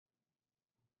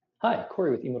Hi, Cory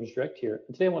with eMotors Direct here,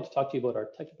 and today I want to talk to you about our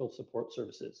technical support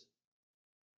services.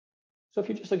 So if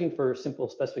you're just looking for simple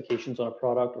specifications on a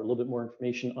product or a little bit more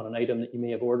information on an item that you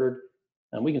may have ordered,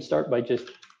 we can start by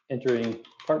just entering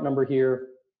part number here.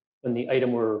 When the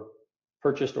item we're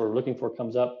purchased or looking for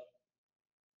comes up,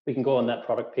 we can go on that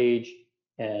product page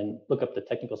and look up the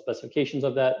technical specifications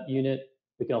of that unit.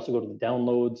 We can also go to the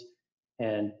downloads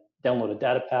and download a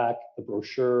data pack, the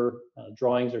brochure,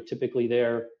 drawings are typically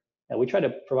there. And we try to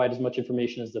provide as much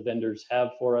information as the vendors have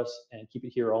for us and keep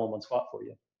it here all in one spot for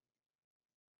you.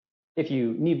 If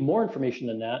you need more information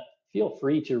than that, feel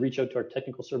free to reach out to our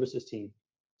technical services team.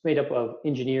 It's made up of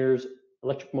engineers,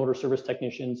 electric motor service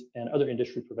technicians, and other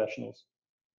industry professionals.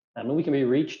 And we can be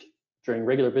reached during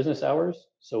regular business hours.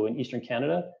 So in Eastern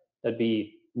Canada, that'd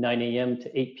be 9 a.m.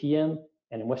 to 8 p.m.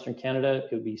 And in Western Canada,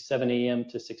 it would be 7 a.m.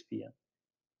 to 6 p.m.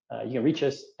 You can reach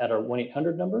us at our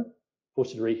 1-800 number,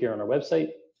 posted right here on our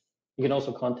website. You can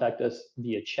also contact us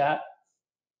via chat.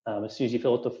 As soon as you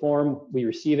fill out the form, we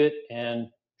receive it and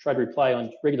try to reply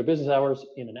on regular business hours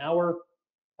in an hour.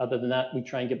 Other than that, we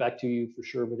try and get back to you for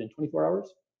sure within 24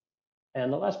 hours.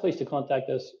 And the last place to contact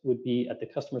us would be at the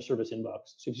customer service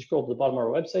inbox. So if you scroll to the bottom of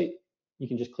our website, you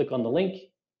can just click on the link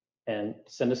and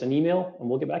send us an email and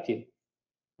we'll get back to you.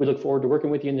 We look forward to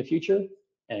working with you in the future,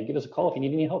 and give us a call if you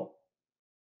need any help.